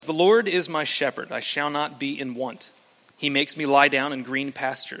"The Lord is my shepherd, I shall not be in want. He makes me lie down in green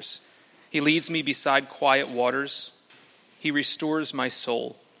pastures. He leads me beside quiet waters. He restores my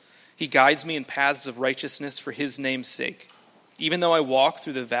soul. He guides me in paths of righteousness for his name's sake. Even though I walk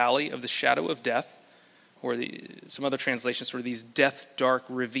through the valley of the shadow of death," or some other translations, sort of these death-dark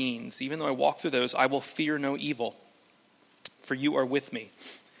ravines, "even though I walk through those, I will fear no evil. For you are with me.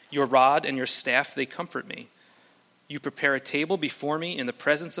 Your rod and your staff, they comfort me. You prepare a table before me in the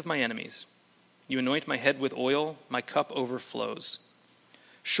presence of my enemies. You anoint my head with oil, my cup overflows.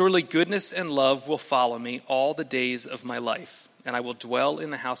 Surely goodness and love will follow me all the days of my life, and I will dwell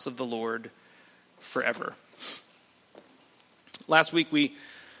in the house of the Lord forever." Last week we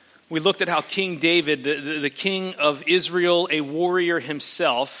looked at how King David, the king of Israel, a warrior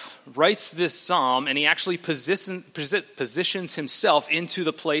himself, writes this psalm, and he actually positions himself into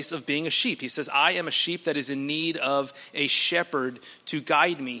the place of being a sheep. He says, "I am a sheep that is in need of a shepherd to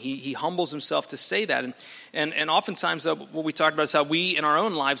guide me." He humbles himself to say that. And oftentimes what we talked about is how we in our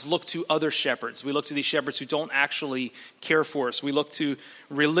own lives look to other shepherds. We look to these shepherds who don't actually care for us. We look to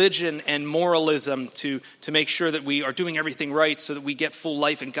religion and moralism to make sure that we are doing everything right so that we get full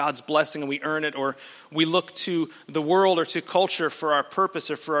life and God's blessing and we earn it. Or we look to the world or to culture for our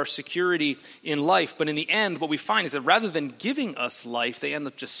purpose or for our security in life. But in the end, what we find is that rather than giving us life, they end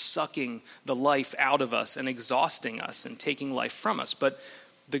up just sucking the life out of us and exhausting us and taking life from us. But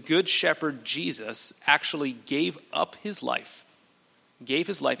the good shepherd Jesus actually gave his life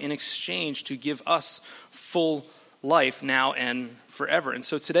in exchange to give us full life now and forever. And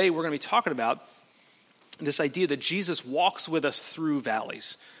so today we're going to be talking about this idea that Jesus walks with us through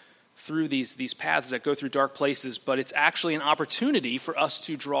valleys, through these paths that go through dark places, but it's actually an opportunity for us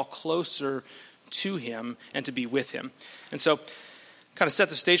to draw closer to him and to be with him. And so kind of set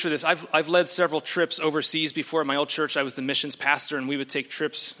the stage for this. I've led several trips overseas before. At my old church, I was the missions pastor, and we would take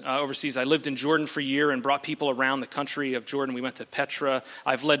trips overseas. I lived in Jordan for a year and brought people around the country of Jordan. We went to Petra.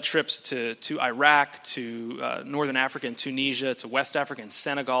 I've led trips to Iraq, to Northern Africa and Tunisia, to West Africa and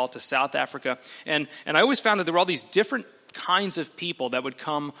Senegal, to South Africa. And I always found that there were all these different kinds of people that would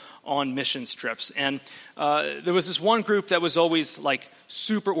come on missions trips. And there was this one group that was always like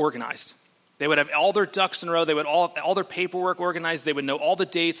super organized. They would have all their ducks in a row. They would all their paperwork organized. They would know all the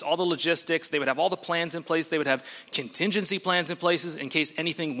dates, all the logistics. They would have all the plans in place. They would have contingency plans in places in case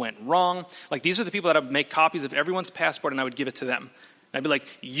anything went wrong. Like, these are the people that I would make copies of everyone's passport, and I would give it to them. I'd be like,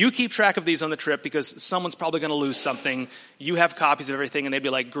 "You keep track of these on the trip because someone's probably going to lose something. You have copies of everything." And they'd be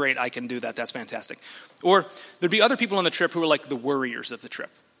like, "Great, I can do that. That's fantastic." Or there'd be other people on the trip who were like the worriers of the trip.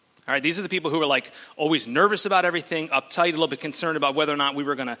 All right, these are the people who were like always nervous about everything, uptight, a little bit concerned about whether or not we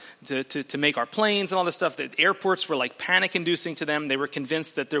were going to make our planes and all this stuff. The airports were like panic-inducing to them. They were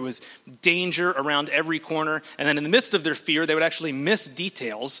convinced that there was danger around every corner. And then in the midst of their fear, they would actually miss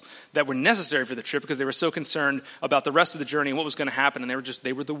details that were necessary for the trip because they were so concerned about the rest of the journey and what was going to happen. And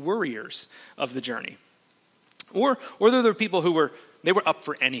they were the worriers of the journey. Or there were people who were up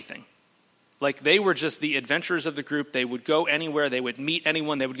for anything. Like, they were just the adventurers of the group. They would go anywhere. They would meet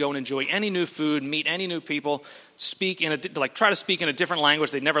anyone. They would go and enjoy any new food, meet any new people, try to speak in a different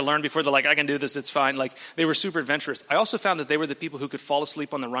language they'd never learned before. They're like, "I can do this. It's fine." Like, they were super adventurous. I also found that they were the people who could fall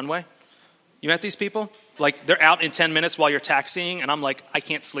asleep on the runway. You met these people? Like, they're out in 10 minutes while you're taxiing, and I'm like, I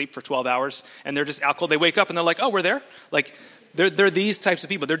can't sleep for 12 hours. And they're just out cold. They wake up and they're like, "Oh, we're there?" Like, they're these types of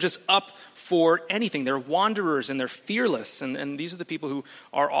people. They're just up for anything. They're wanderers and they're fearless. And these are the people who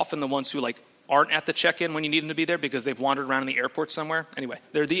are often the ones who aren't at the check-in when you need them to be there because they've wandered around in the airport somewhere. Anyway,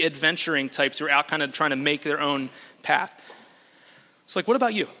 they're the adventuring types who are out kind of trying to make their own path. So what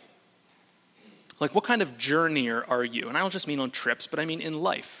about you? Like, what kind of journeyer are you? And I don't just mean on trips, but I mean in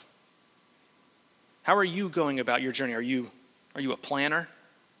life. How are you going about your journey? Are you a planner?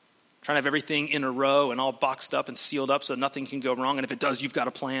 Trying to have everything in a row and all boxed up and sealed up so nothing can go wrong, and if it does, you've got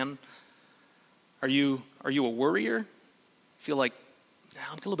a plan? Are you a worrier? Feel like,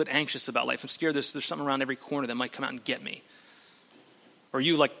 I'm a little bit anxious about life. I'm scared there's something around every corner that might come out and get me. Or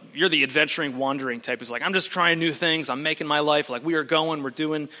you're the adventuring, wandering type who's like, I'm just trying new things. I'm making my life. Like, we're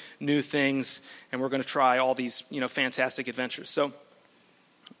doing new things, and we're going to try all these, fantastic adventures. So what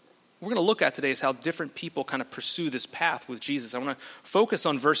we're going to look at today is how different people kind of pursue this path with Jesus. I want to focus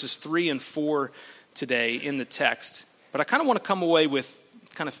on verses 3 and 4 today in the text. But I kind of want to come away with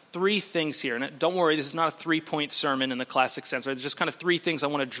kind of 3 things here. And don't worry, this is not a 3-point sermon in the classic sense. Right? There's just kind of 3 things I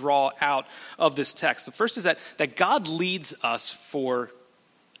want to draw out of this text. The first is that God leads us for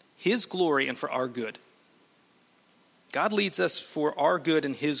his glory and for our good. God leads us for our good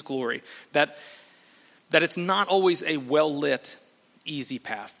and his glory. That it's not always a well-lit, easy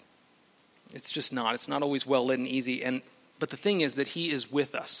path. It's just not. It's not always well-lit and easy. But the thing is that he is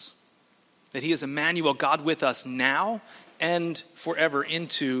with us, that he is Emmanuel, God with us now and forever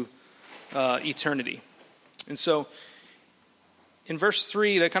into eternity. And so in verse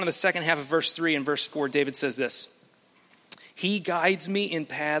 3, kind of the second half of verse 3 and verse 4, David says this: "He guides me in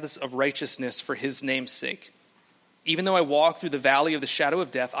paths of righteousness for his name's sake. Even though I walk through the valley of the shadow of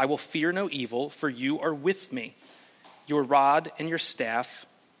death, I will fear no evil, for you are with me. Your rod and your staff,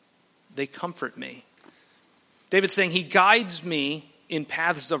 they comfort me." David's saying he guides me in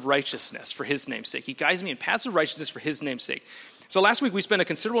paths of righteousness for his name's sake. He guides me in paths of righteousness for his name's sake. So last week we spent a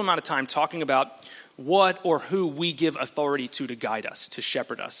considerable amount of time talking about what or who we give authority to guide us, to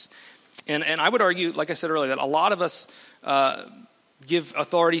shepherd us. And I would argue, like I said earlier, that a lot of us give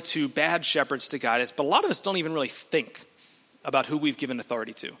authority to bad shepherds to guide us, but a lot of us don't even really think about who we've given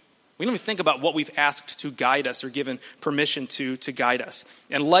authority to. We don't even think about what we've asked to guide us or given permission to guide us.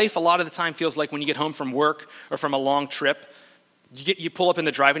 And life a lot of the time feels like when you get home from work or from a long trip, you pull up in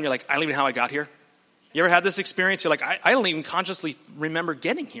the driveway and you're like, I don't even know how I got here. You ever had this experience? You're like, I don't even consciously remember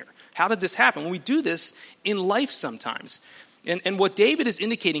getting here. How did this happen? Well, we do this in life sometimes. And what David is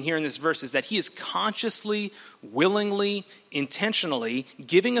indicating here in this verse is that he is consciously, willingly, intentionally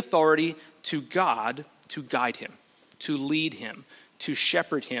giving authority to God to guide him, to lead him, to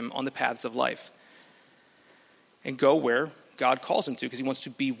shepherd him on the paths of life and go where God calls him to, because he wants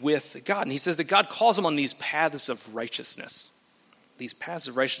to be with God. And he says that God calls him on these paths of righteousness. These paths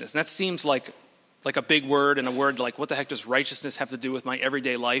of righteousness. And that seems like a big word, and a word like, what the heck does righteousness have to do with my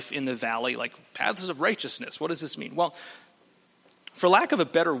everyday life in the valley? Like, paths of righteousness, what does this mean? Well, for lack of a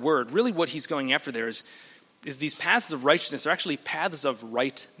better word, really what he's going after there is these paths of righteousness are actually paths of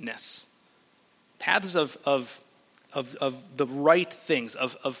rightness. Paths of the right things,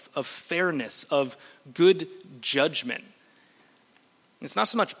 of fairness, of good judgment. It's not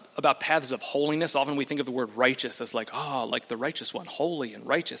so much about paths of holiness. Often we think of the word righteous as like the righteous one, holy and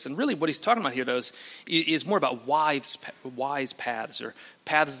righteous. And really what he's talking about here, though, is more about wise paths, or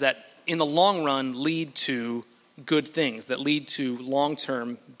paths that in the long run lead to good things, that lead to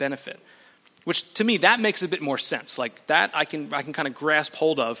long-term benefit. Which to me, that makes a bit more sense. Like that I can kind of grasp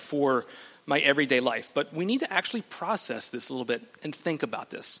hold of for my everyday life. But we need to actually process this a little bit and think about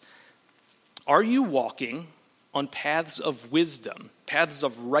this. Are you walking on paths of wisdom, paths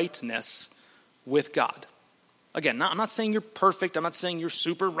of rightness with God? Again, I'm not saying you're perfect. I'm not saying you're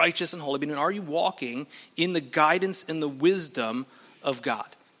super righteous and holy. But are you walking in the guidance and the wisdom of God?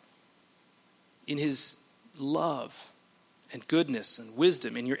 In his love and goodness and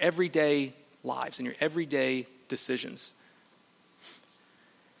wisdom in your everyday lives, in your everyday decisions?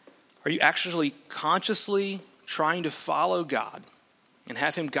 Are you actually consciously trying to follow God and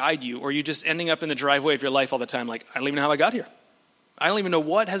have him guide you? Or are you just ending up in the driveway of your life all the time like, I don't even know how I got here. I don't even know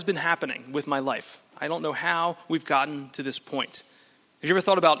what has been happening with my life. I don't know how we've gotten to this point. Have you ever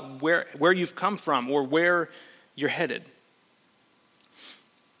thought about where you've come from or where you're headed?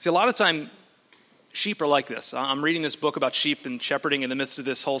 See, a lot of time, sheep are like this. I'm reading this book about sheep and shepherding in the midst of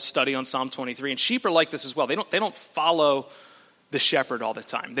this whole study on Psalm 23, and sheep are like this as well. They don't follow the shepherd all the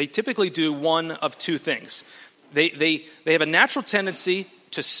time. They typically do one of two things. They have a natural tendency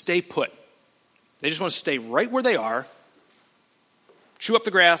to stay put. They just want to stay right where they are, chew up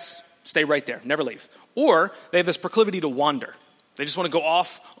the grass, stay right there, never leave. Or they have this proclivity to wander. They just want to go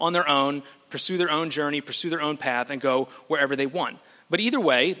off on their own, pursue their own journey, pursue their own path, and go wherever they want. But either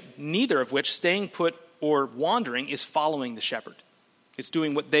way, neither of which, staying put or wandering, is following the shepherd. It's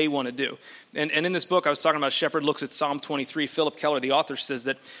doing what they want to do. And in this book, I was talking about shepherd looks at Psalm 23. Philip Keller, the author, says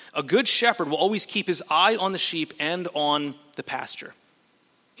that a good shepherd will always keep his eye on the sheep and on the pasture.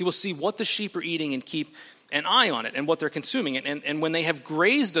 He will see what the sheep are eating and keep an eye on it and what they're consuming. And when they have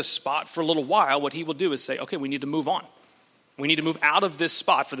grazed a spot for a little while, what he will do is say, okay, we need to move on. We need to move out of this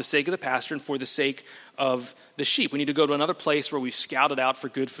spot for the sake of the pasture and for the sake of the sheep. We need to go to another place where we've scouted out for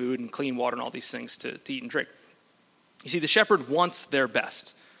good food and clean water and all these things to eat and drink. You see, the shepherd wants their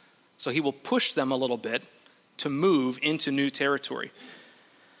best. So he will push them a little bit to move into new territory.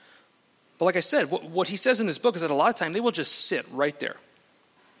 But like I said, what he says in this book is that a lot of time they will just sit right there.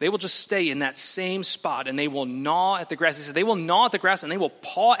 They will just stay in that same spot and they will gnaw at the grass. He said they will gnaw at the grass and they will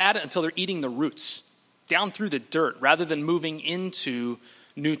paw at it until they're eating the roots down through the dirt rather than moving into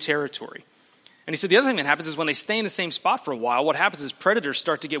new territory. And he said the other thing that happens is when they stay in the same spot for a while, what happens is predators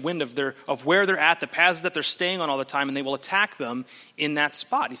start to get wind of where they're at, the paths that they're staying on all the time, and they will attack them in that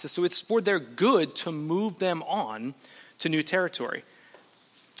spot. He says so it's for their good to move them on to new territory.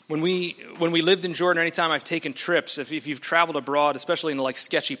 When we lived in Jordan, anytime I've taken trips, if you've traveled abroad, especially in like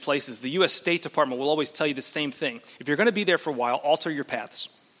sketchy places, the U.S. State Department will always tell you the same thing. If you're going to be there for a while, alter your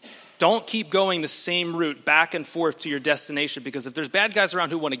paths. Don't keep going the same route back and forth to your destination, because if there's bad guys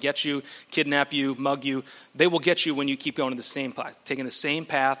around who want to get you, kidnap you, mug you, they will get you when you keep going to the same path, taking the same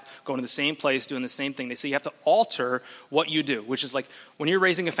path, going to the same place, doing the same thing. They say you have to alter what you do, which is like when you're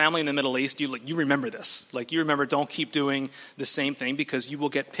raising a family in the Middle East, you remember this. Like you remember, don't keep doing the same thing because you will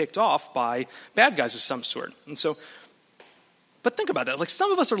get picked off by bad guys of some sort. And so, but think about that. Like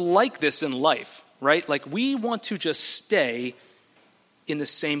some of us are like this in life, right? Like we want to just stay in the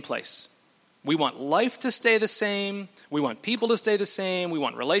same place. We want life to stay the same. We want people to stay the same. We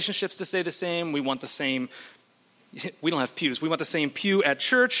want relationships to stay the same. We want the same, we don't have pews. We want the same pew at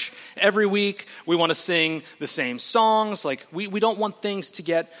church every week. We want to sing the same songs. Like we don't want things to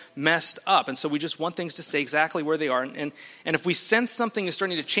get messed up. And so we just want things to stay exactly where they are. And if we sense something is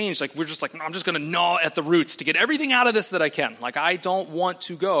starting to change, like we're just like, no, I'm just going to gnaw at the roots to get everything out of this that I can. Like I don't want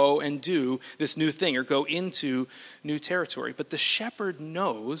to go and do this new thing or go into new territory. But the shepherd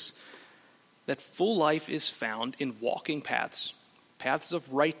knows that full life is found in walking paths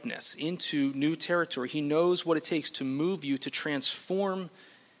of rightness into new territory. He knows what it takes to move you, to transform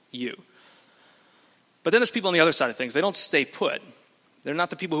you. But then there's people on the other side of things. They don't stay put. They're not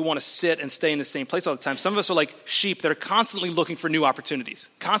the people who want to sit and stay in the same place all the time. Some of us are like sheep that are constantly looking for new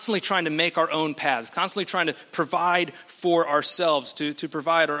opportunities, constantly trying to make our own paths, constantly trying to provide for ourselves, to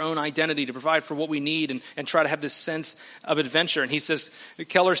provide our own identity, to provide for what we need, and try to have this sense of adventure. And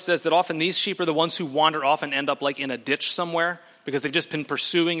Keller says that often these sheep are the ones who wander off and end up like in a ditch somewhere because they've just been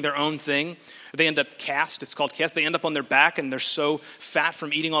pursuing their own thing. They end up cast. It's called cast. They end up on their back, and they're so fat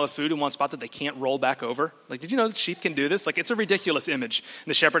from eating all the food in one spot that they can't roll back over. Like, did you know that sheep can do this? Like, it's a ridiculous image. And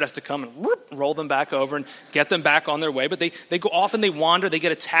the shepherd has to come and roll them back over and get them back on their way. But they go off and they wander. They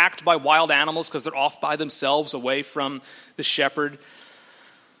get attacked by wild animals because they're off by themselves away from the shepherd.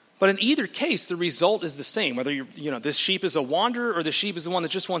 But in either case, the result is the same. Whether this sheep is a wanderer or the sheep is the one that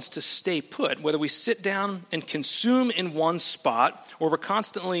just wants to stay put. Whether we sit down and consume in one spot or we're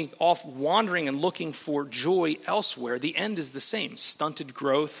constantly off wandering and looking for joy elsewhere, the end is the same. Stunted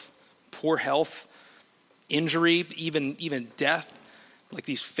growth, poor health, injury, even death. Like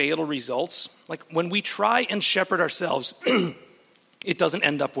these fatal results. Like when we try and shepherd ourselves, it doesn't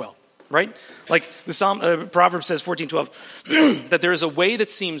end up well. Right? Like the Proverbs says, 14:12, that there is a way that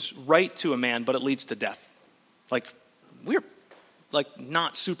seems right to a man, but it leads to death. Like we're like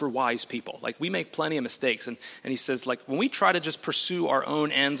not super wise people. Like we make plenty of mistakes. And he says, like when we try to just pursue our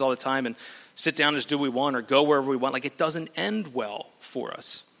own ends all the time and sit down and just do what we want or go wherever we want, like it doesn't end well for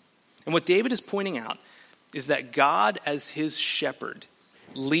us. And what David is pointing out is that God as his shepherd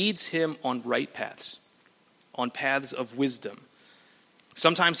leads him on right paths, on paths of wisdom.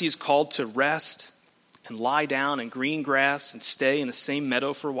 Sometimes he is called to rest and lie down in green grass and stay in the same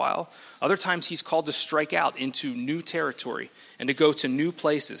meadow for a while. Other times he's called to strike out into new territory and to go to new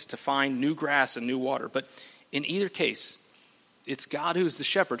places, to find new grass and new water. But in either case, it's God who's the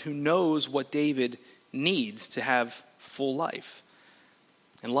shepherd who knows what David needs to have full life.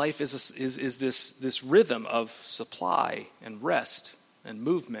 And life is this rhythm of supply and rest and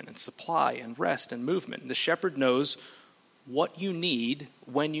movement and supply and rest and movement. And the shepherd knows what you need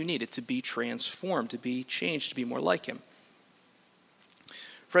when you need it to be transformed, to be changed, to be more like him.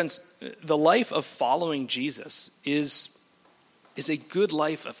 Friends, the life of following Jesus is a good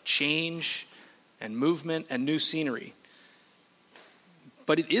life of change and movement and new scenery.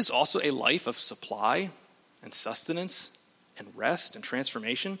 But it is also a life of supply and sustenance and rest and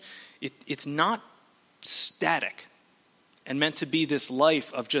transformation. It's not static and meant to be this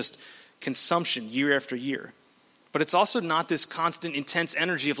life of just consumption year after year. But it's also not this constant, intense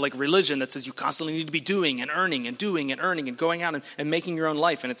energy of like religion that says you constantly need to be doing and earning and doing and earning and going out and making your own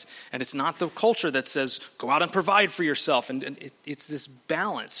life. And it's not the culture that says go out and provide for yourself. And it's this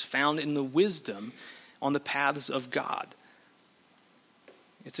balance found in the wisdom on the paths of God.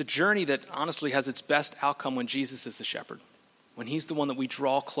 It's a journey that honestly has its best outcome when Jesus is the shepherd, when he's the one that we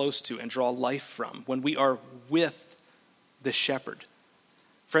draw close to and draw life from, when we are with the shepherd.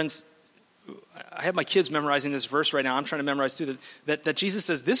 Friends, I have my kids memorizing this verse right now. I'm trying to memorize too, that Jesus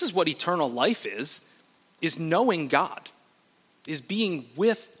says this is what eternal life is knowing God, is being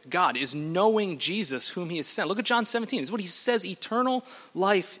with God, is knowing Jesus whom he has sent. Look at John 17. This is what he says eternal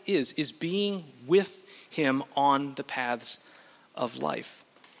life is being with him on the paths of life.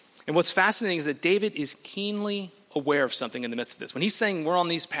 And what's fascinating is that David is keenly aware of something in the midst of this. When he's saying we're on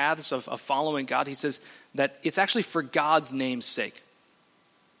these paths of following God, he says that it's actually for God's name's sake.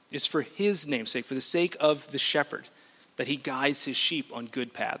 It's for his name's sake, for the sake of the shepherd, that he guides his sheep on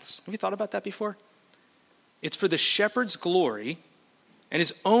good paths. Have you thought about that before? It's for the shepherd's glory and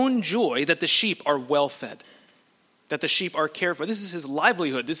his own joy that the sheep are well fed. that the sheep are cared for. This is his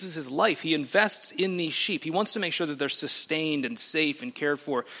livelihood. This is his life. He invests in these sheep. He wants to make sure that they're sustained and safe and cared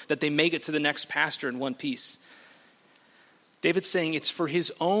for, that they make it to the next pasture in one piece. David's saying it's for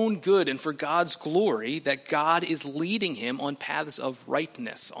his own good and for God's glory that God is leading him on paths of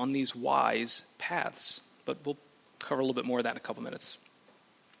rightness, on these wise paths. But we'll cover a little bit more of that in a couple minutes.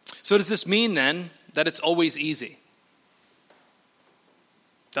 So does this mean then that it's always easy?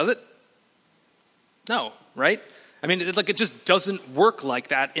 Does it? No, right? I mean, it just doesn't work like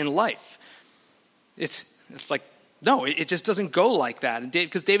that in life. It's like, no, it just doesn't go like that.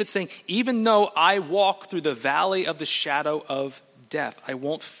 Because David's saying, even though I walk through the valley of the shadow of death, I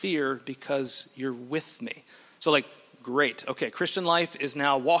won't fear because you're with me. So great. Okay, Christian life is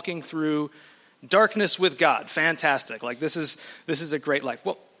now walking through darkness with God. Fantastic. This is a great life.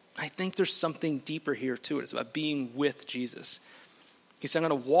 Well, I think there's something deeper here to it. It's about being with Jesus. He said, I'm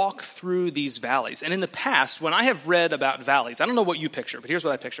going to walk through these valleys. And in the past, when I have read about valleys, I don't know what you picture, but here's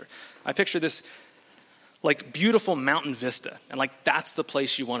what I picture. I picture this beautiful mountain vista. And that's the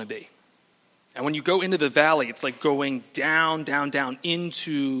place you want to be. And when you go into the valley, it's like going down, down, down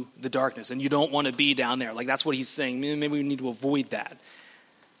into the darkness. And you don't want to be down there. That's what he's saying. Maybe we need to avoid that.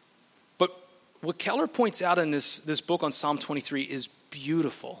 But what Keller points out in this book on Psalm 23 is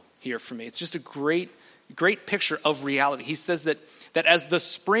beautiful here for me. It's just a great picture of reality. He says that as the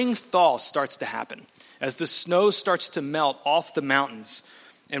spring thaw starts to happen, as the snow starts to melt off the mountains,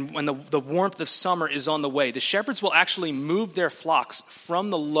 and when the warmth of summer is on the way, the shepherds will actually move their flocks from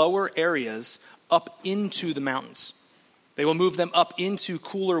the lower areas up into the mountains. They will move them up into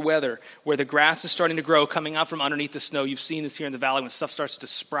cooler weather where the grass is starting to grow, coming out from underneath the snow. You've seen this here in the valley when stuff starts to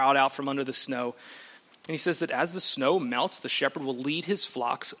sprout out from under the snow. And he says that as the snow melts, the shepherd will lead his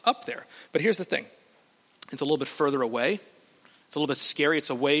flocks up there. But here's the thing. It's a little bit further away. It's a little bit scary. It's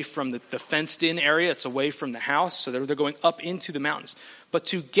away from the fenced-in area. It's away from the house. So they're going up into the mountains. But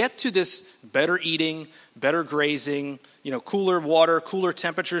to get to this better eating, better grazing, cooler water, cooler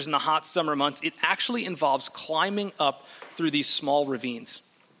temperatures in the hot summer months, it actually involves climbing up through these small ravines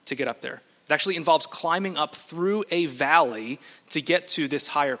to get up there. It actually involves climbing up through a valley to get to this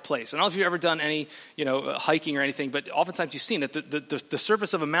higher place. I don't know if you've ever done any, hiking or anything, but oftentimes you've seen that the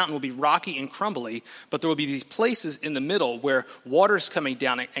surface of a mountain will be rocky and crumbly, but there will be these places in the middle where water is coming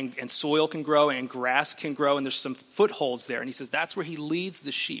down and soil can grow and grass can grow, and there's some footholds there. And he says that's where he leads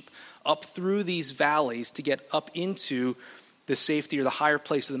the sheep up through these valleys to get up into the safety or the higher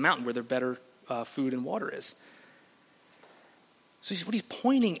place of the mountain where their better food and water is. So what he's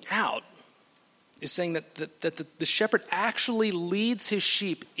pointing out is saying that the shepherd actually leads his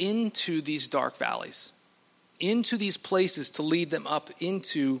sheep into these dark valleys, into these places to lead them up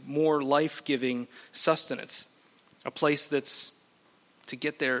into more life-giving sustenance. A place that's, to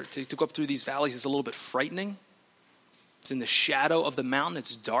get there, to go up through these valleys is a little bit frightening. It's in the shadow of the mountain.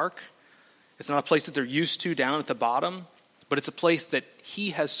 It's dark. It's not a place that they're used to down at the bottom, but it's a place that he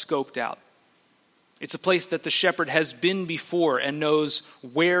has scoped out. It's a place that the shepherd has been before and knows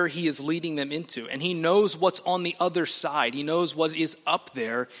where he is leading them into. And he knows what's on the other side. He knows what is up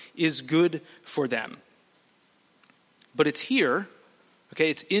there is good for them. But it's here,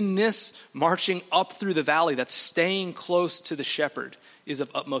 it's in this marching up through the valley that staying close to the shepherd is of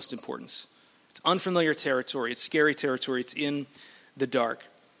utmost importance. It's unfamiliar territory. It's scary territory. It's in the dark.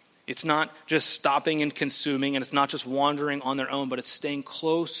 It's not just stopping and consuming, and it's not just wandering on their own, but it's staying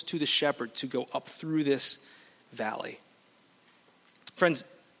close to the shepherd to go up through this valley.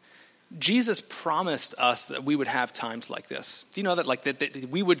 Friends, Jesus promised us that we would have times like this. Do you know that that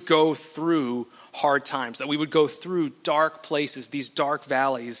we would go through hard times, that we would go through dark places, these dark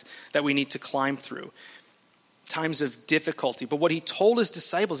valleys that we need to climb through, times of difficulty. But what he told his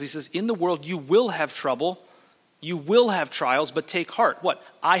disciples, he says, in the world you will have trouble, you will have trials, but take heart. What?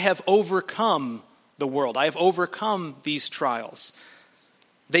 I have overcome the world. I have overcome these trials.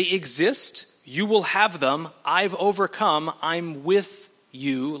 They exist. You will have them. I've overcome. I'm with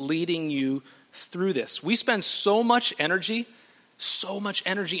you, leading you through this. We spend so much energy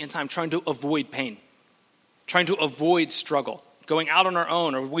and time trying to avoid pain, trying to avoid struggle, going out on our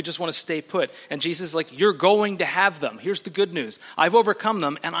own, or we just want to stay put. And Jesus is like, you're going to have them. Here's the good news. I've overcome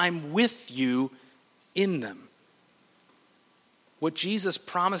them, and I'm with you in them. What Jesus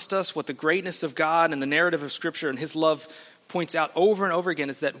promised us, what the greatness of God and the narrative of Scripture and his love points out over and over again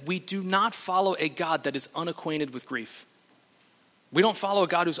is that we do not follow a God that is unacquainted with grief. We don't follow a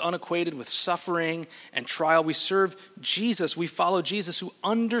God who's unacquainted with suffering and trial. We serve Jesus. We follow Jesus who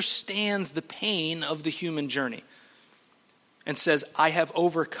understands the pain of the human journey and says, I have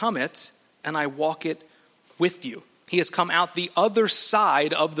overcome it and I walk it with you. He has come out the other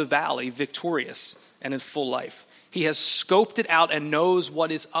side of the valley victorious and in full life. He has scoped it out and knows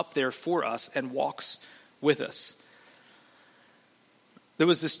what is up there for us and walks with us. There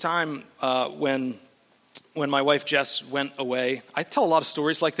was this time when my wife Jess went away. I tell a lot of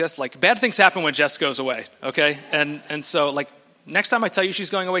stories like this. Like, bad things happen when Jess goes away, okay? And so, like, next time I tell you she's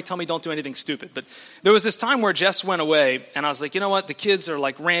going away, tell me don't do anything stupid. But there was this time where Jess went away, and I was like, you know what? The kids are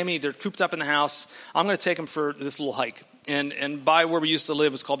like rammy. They're cooped up in the house. I'm going to take them for this little hike. And by where we used to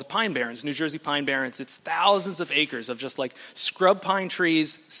live was called the Pine Barrens, New Jersey Pine Barrens. It's thousands of acres of just like scrub pine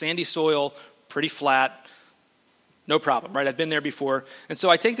trees, sandy soil, pretty flat. No problem, right? I've been there before. And so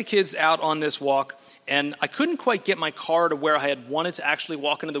I take the kids out on this walk, and I couldn't quite get my car to where I had wanted to actually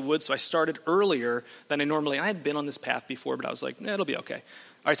walk into the woods, so I started earlier than I normally. I had been on this path before, but I was like, it'll be okay.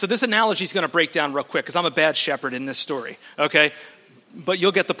 All right, so this analogy is going to break down real quick because I'm a bad shepherd in this story, okay? But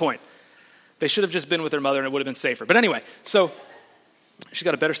you'll get the point. They should have just been with their mother and it would have been safer. But anyway, so she's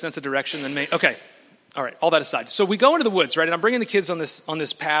got a better sense of direction than me. Okay, all right, all that aside. So we go into the woods, right? And I'm bringing the kids on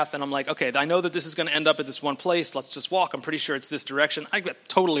this path, and I'm like, okay, I know that this is going to end up at this one place. Let's just walk. I'm pretty sure it's this direction. I got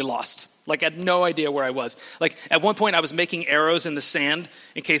totally lost. Like, I had no idea where I was. Like, at one point, I was making arrows in the sand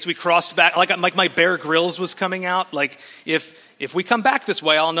in case we crossed back. Like my Bear Grylls was coming out. Like, if we come back this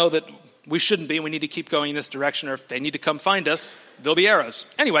way, I'll know that we shouldn't be. We need to keep going in this direction, or if they need to come find us, there'll be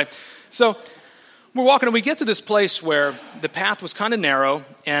arrows. Anyway, so we're walking, and we get to this place where the path was kind of narrow,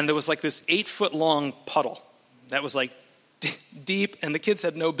 and there was like this 8-foot-long puddle that was like deep, and the kids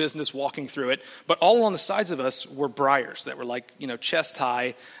had no business walking through it. But all along the sides of us were briars that were like, chest high.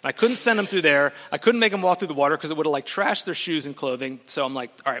 And I couldn't send them through there. I couldn't make them walk through the water because it would have like trashed their shoes and clothing. So I'm like,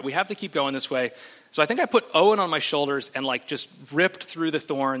 all right, we have to keep going this way. So I think I put Owen on my shoulders and like just ripped through the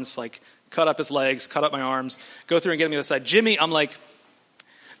thorns, like cut up his legs, cut up my arms, go through and get him to the other side. Jimmy, I'm like,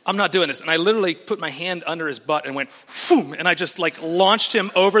 I'm not doing this. And I literally put my hand under his butt and went, whoom, and I just like launched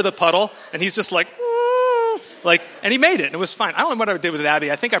him over the puddle. And he's just like, and he made it. And it was fine. I don't know what I did with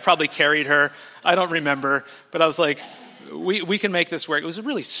Abby. I think I probably carried her. I don't remember. But I was like, we can make this work. It was a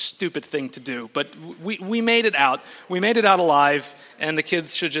really stupid thing to do. But we made it out. We made it out alive. And the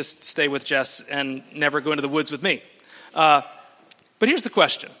kids should just stay with Jess and never go into the woods with me. But here's the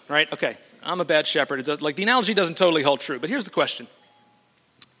question, right? Okay, I'm a bad shepherd. Like, the analogy doesn't totally hold true. But here's the question.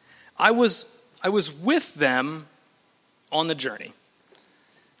 I was with them on the journey.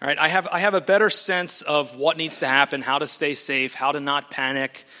 All right, I have a better sense of what needs to happen, how to stay safe, how to not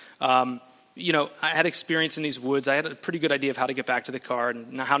panic. I had experience in these woods. I had a pretty good idea of how to get back to the car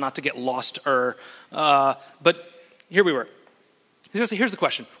and how not to get lost. But here we were. Here's the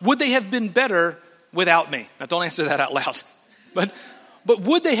question. Would they have been better without me? Now, don't answer that out loud. But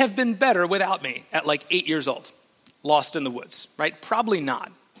would they have been better without me at like 8 years old, lost in the woods, right? Probably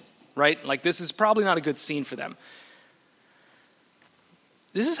not, right? Like, this is probably not a good scene for them.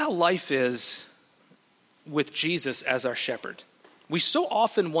 This is how life is with Jesus as our shepherd. We so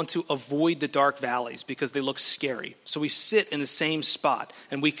often want to avoid the dark valleys because they look scary. So we sit in the same spot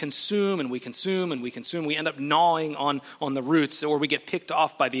and we consume and we consume and we consume. We end up gnawing on the roots, or we get picked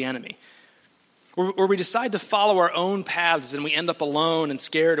off by the enemy. Or we decide to follow our own paths and we end up alone and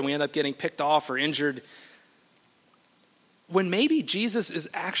scared and we end up getting picked off or injured. When maybe Jesus is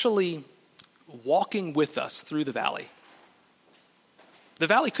actually walking with us through the valley. The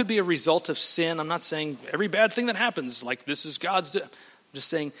valley could be a result of sin. I'm not saying every bad thing that happens, like this is God's. I'm just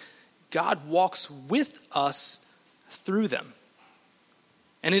saying God walks with us through them.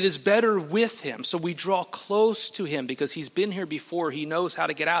 And it is better with him. So we draw close to him because he's been here before. He knows how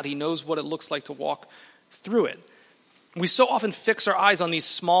to get out. He knows what it looks like to walk through it. We so often fix our eyes on these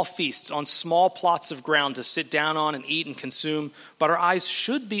small feasts, on small plots of ground to sit down on and eat and consume. But our eyes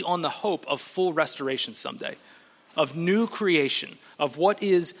should be on the hope of full restoration someday, of new creation, of what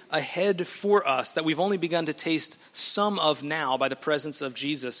is ahead for us that we've only begun to taste some of now by the presence of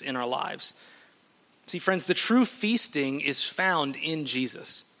Jesus in our lives. See, friends, the true feasting is found in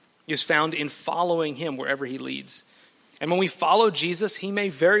Jesus, is found in following him wherever he leads. And when we follow Jesus, he may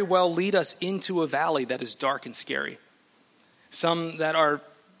very well lead us into a valley that is dark and scary, some that are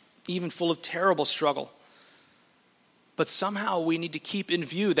even full of terrible struggle. But somehow we need to keep in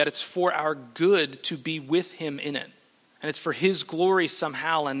view that it's for our good to be with him in it. And it's for his glory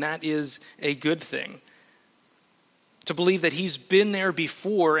somehow, and that is a good thing. To believe that he's been there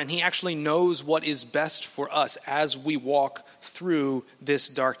before and he actually knows what is best for us as we walk through this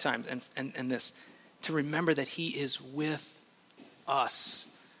dark time. And this, to remember that he is with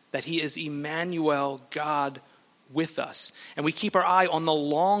us, that he is Emmanuel, God with us. And we keep our eye on the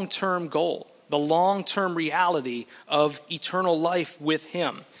long-term goal, the long-term reality of eternal life with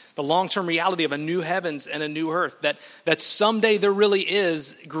him. The long-term reality of a new heavens and a new earth. That someday there really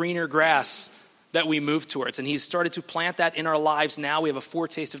is greener grass that we move towards. And he's started to plant that in our lives now. We have a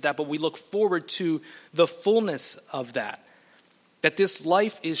foretaste of that, but we look forward to the fullness of that. That this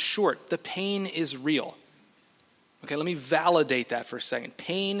life is short. The pain is real. Okay, let me validate that for a second.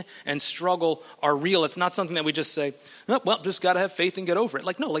 Pain and struggle are real. It's not something that we just say, oh, well, just got to have faith and get over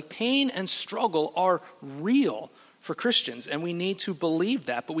it. No, pain and struggle are real for Christians, and we need to believe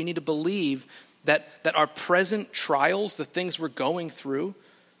that, but we need to believe that our present trials, the things we're going through,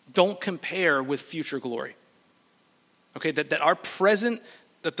 don't compare with future glory. Okay, that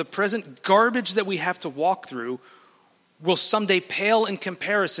the present garbage that we have to walk through will someday pale in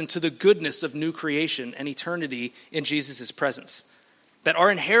comparison to the goodness of new creation and eternity in Jesus' presence. That our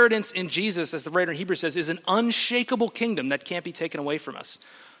inheritance in Jesus, as the writer in Hebrews says, is an unshakable kingdom that can't be taken away from us.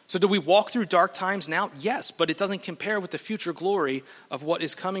 So do we walk through dark times now? Yes, but it doesn't compare with the future glory of what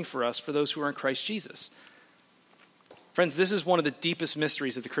is coming for us for those who are in Christ Jesus. Friends, this is one of the deepest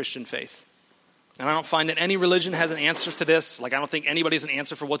mysteries of the Christian faith. And I don't find that any religion has an answer to this. I don't think anybody has an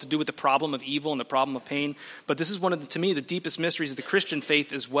answer for what to do with the problem of evil and the problem of pain. But this is one of, to me, the deepest mysteries of the Christian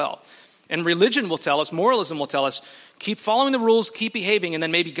faith as well. And religion will tell us, moralism will tell us, keep following the rules, keep behaving, and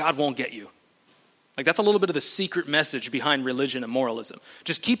then maybe God won't get you. That's a little bit of the secret message behind religion and moralism.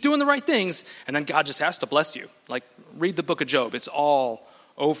 Just keep doing the right things, and then God just has to bless you. Read the book of Job. It's all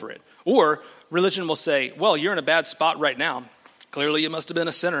over it. Or religion will say, well, you're in a bad spot right now. Clearly you must have been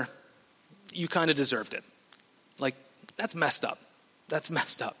a sinner. You kind of deserved it. That's messed up. That's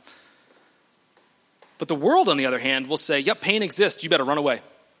messed up. But the world, on the other hand, will say, yep, pain exists. You better run away.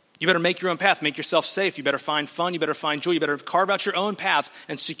 You better make your own path. Make yourself safe. You better find fun. You better find joy. You better carve out your own path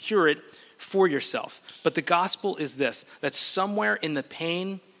and secure it for yourself. But the gospel is this, that somewhere in the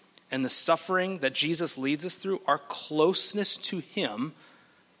pain and the suffering that Jesus leads us through, our closeness to him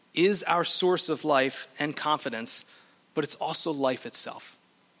is our source of life and confidence, but it's also life itself.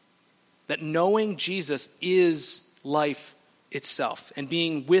 That knowing Jesus is life itself, and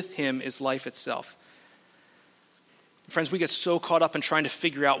being with him is life itself. Friends, we get so caught up in trying to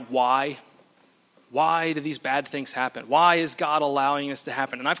figure out why. Why do these bad things happen? Why is God allowing this to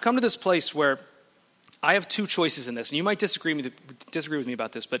happen? And I've come to this place where I have two choices in this. And you might disagree with me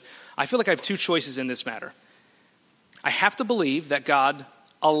about this, but I feel like I have two choices in this matter. I have to believe that God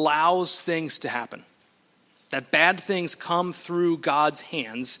allows things to happen. That bad things come through God's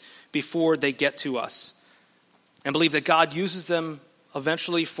hands before they get to us. And believe that God uses them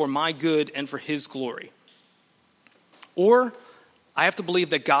eventually for my good and for his glory. Or I have to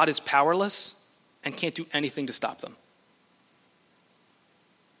believe that God is powerless and can't do anything to stop them.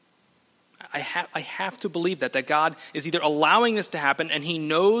 I have to believe that God is either allowing this to happen and he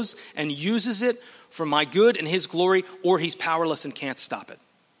knows and uses it for my good and his glory, or he's powerless and can't stop it.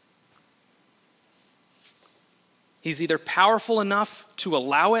 He's either powerful enough to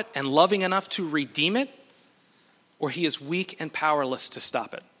allow it and loving enough to redeem it, or he is weak and powerless to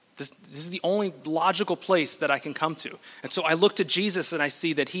stop it. This is the only logical place that I can come to. And so I look to Jesus and I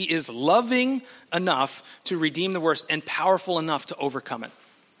see that he is loving enough to redeem the worst and powerful enough to overcome it.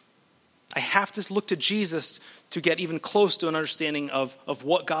 I have to look to Jesus to get even close to an understanding of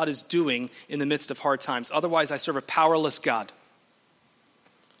what God is doing in the midst of hard times. Otherwise, I serve a powerless God.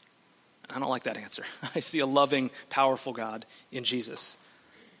 I don't like that answer. I see a loving, powerful God in Jesus.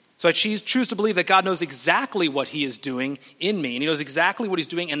 So I choose to believe that God knows exactly what he is doing in me, and he knows exactly what he's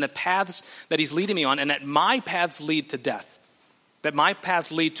doing and the paths that he's leading me on, and that my paths lead to death. That my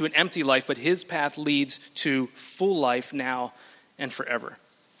paths lead to an empty life, but his path leads to full life now and forever.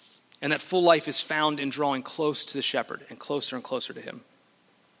 And that full life is found in drawing close to the shepherd and closer to him.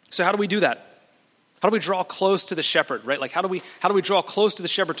 So how do we do that? How do we draw close to the shepherd, right? How do we draw close to the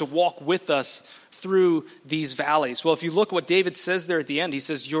shepherd to walk with us through these valleys? Well, if you look at what David says there at the end, he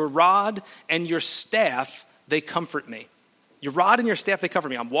says, your rod and your staff, they comfort me. Your rod and your staff, they comfort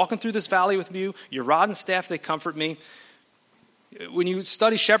me. I'm walking through this valley with you. Your rod and staff, they comfort me. When you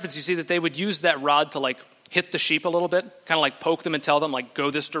study shepherds, you see that they would use that rod to hit the sheep a little bit, kind of poke them and tell them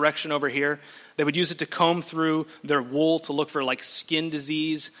go this direction over here. They would use it to comb through their wool to look for skin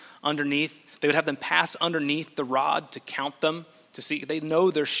disease underneath. They would have them pass underneath the rod to count them, to see they know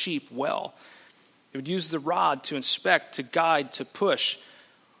their sheep well. They would use the rod to inspect, to guide, to push.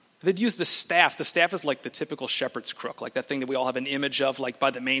 They'd use the staff. The staff is like the typical shepherd's crook, like that thing that we all have an image of, by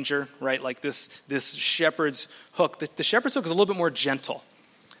the manger, right? This shepherd's hook. The shepherd's hook is a little bit more gentle.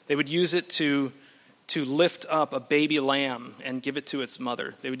 They would use it to lift up a baby lamb and give it to its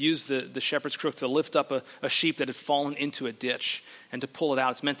mother. They would use the shepherd's crook to lift up a sheep that had fallen into a ditch and to pull it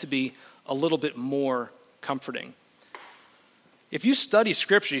out. It's meant to be a little bit more comforting. If you study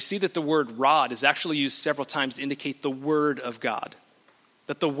Scripture, you see that the word rod is actually used several times to indicate the Word of God.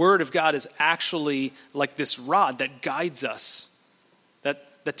 That the word of God is actually like this rod that guides us,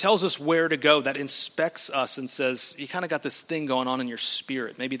 that tells us where to go, that inspects us and says, you kind of got this thing going on in your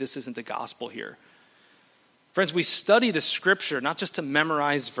spirit. Maybe this isn't the gospel here. Friends, we study the scripture not just to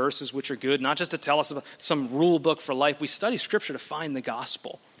memorize verses which are good, not just to tell us about some rule book for life. We study scripture to find the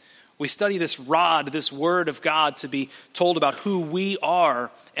gospel. We study this rod, this word of God, to be told about who we are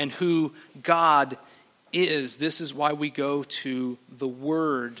and who God is. This is why we go to the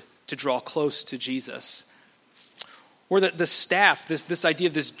word to draw close to Jesus. Or the staff, this idea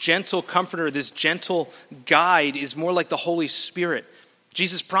of this gentle comforter, this gentle guide is more like the Holy Spirit.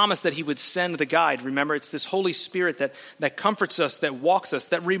 Jesus promised that he would send the guide. Remember, it's this Holy Spirit that comforts us, that walks us,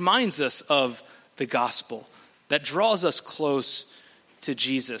 that reminds us of the gospel, that draws us close to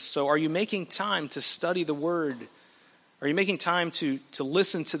Jesus. So are you making time to study the word? Are you making time to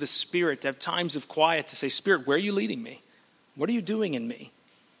listen to the Spirit, to have times of quiet, to say, Spirit, where are you leading me? What are you doing in me?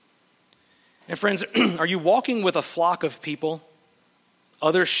 And friends, are you walking with a flock of people,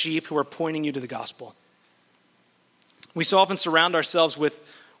 other sheep who are pointing you to the gospel? We so often surround ourselves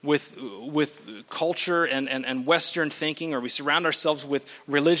with culture and Western thinking, or we surround ourselves with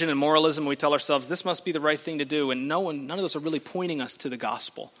religion and moralism, and we tell ourselves this must be the right thing to do, and none of those are really pointing us to the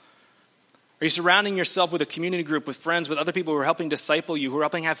gospel. Are you surrounding yourself with a community group, with friends, with other people who are helping disciple you, who are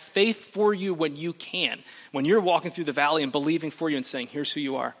helping have faith for you when you can, when you're walking through the valley and believing for you and saying, here's who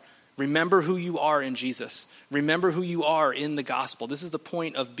you are. Remember who you are in Jesus. Remember who you are in the gospel. This is the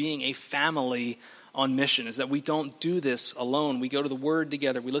point of being a family on mission, is that we don't do this alone. We go to the word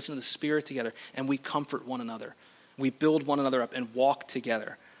together. We listen to the Spirit together, and we comfort one another. We build one another up and walk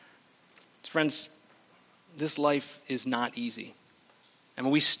together. Friends, this life is not easy. And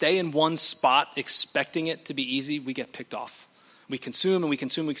when we stay in one spot expecting it to be easy, we get picked off. We consume and we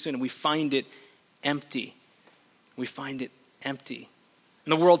consume, and we find it empty. We find it empty.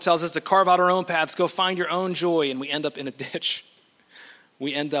 And the world tells us to carve out our own paths, go find your own joy, and we end up in a ditch.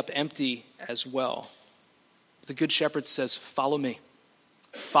 We end up empty as well. The Good Shepherd says, follow me.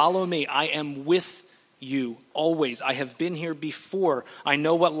 Follow me. I am with you always. I have been here before. I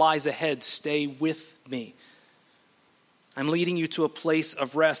know what lies ahead. Stay with me. I'm leading you to a place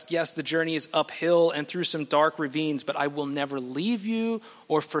of rest. Yes, the journey is uphill and through some dark ravines, but I will never leave you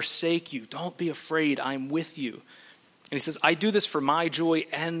or forsake you. Don't be afraid. I'm with you. And he says, I do this for my joy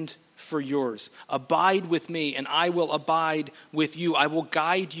and for yours. Abide with me, and I will abide with you. I will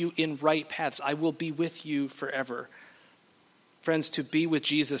guide you in right paths. I will be with you forever. Friends, to be with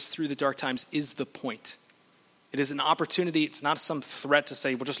Jesus through the dark times is the point. It is an opportunity. It's not some threat to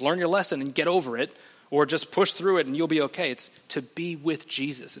say, well, just learn your lesson and get over it, or just push through it and you'll be okay. It's to be with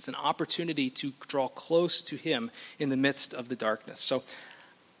Jesus. It's an opportunity to draw close to him in the midst of the darkness. So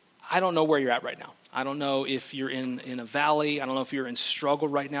I don't know where you're at right now. I don't know if you're in a valley. I don't know if you're in struggle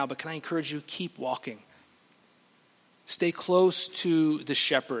right now, but can I encourage you, keep walking. Stay close to the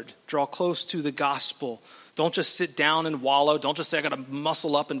shepherd. Draw close to the gospel. Don't just sit down and wallow. Don't just say, I got to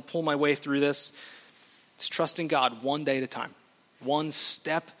muscle up and pull my way through this. It's trusting God one day at a time, one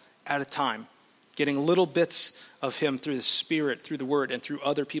step at a time, getting little bits of him through the Spirit, through the word, and through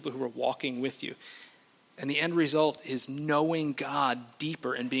other people who are walking with you. And the end result is knowing God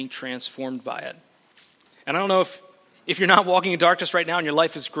deeper and being transformed by it. And I don't know if you're not walking in darkness right now and your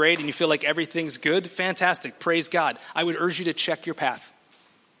life is great and you feel like everything's good, fantastic, praise God. I would urge you to check your path.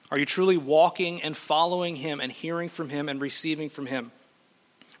 Are you truly walking and following him and hearing from him and receiving from him?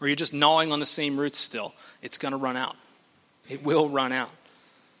 Or are you just gnawing on the same roots still? It's going to run out. It will run out.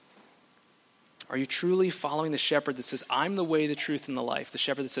 Are you truly following the shepherd that says, I'm the way, the truth, and the life? The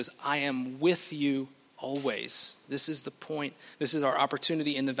shepherd that says, I am with you always. This is the point. This is our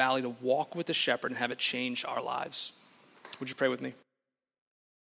opportunity in the valley to walk with the shepherd and have it change our lives. Would you pray with me?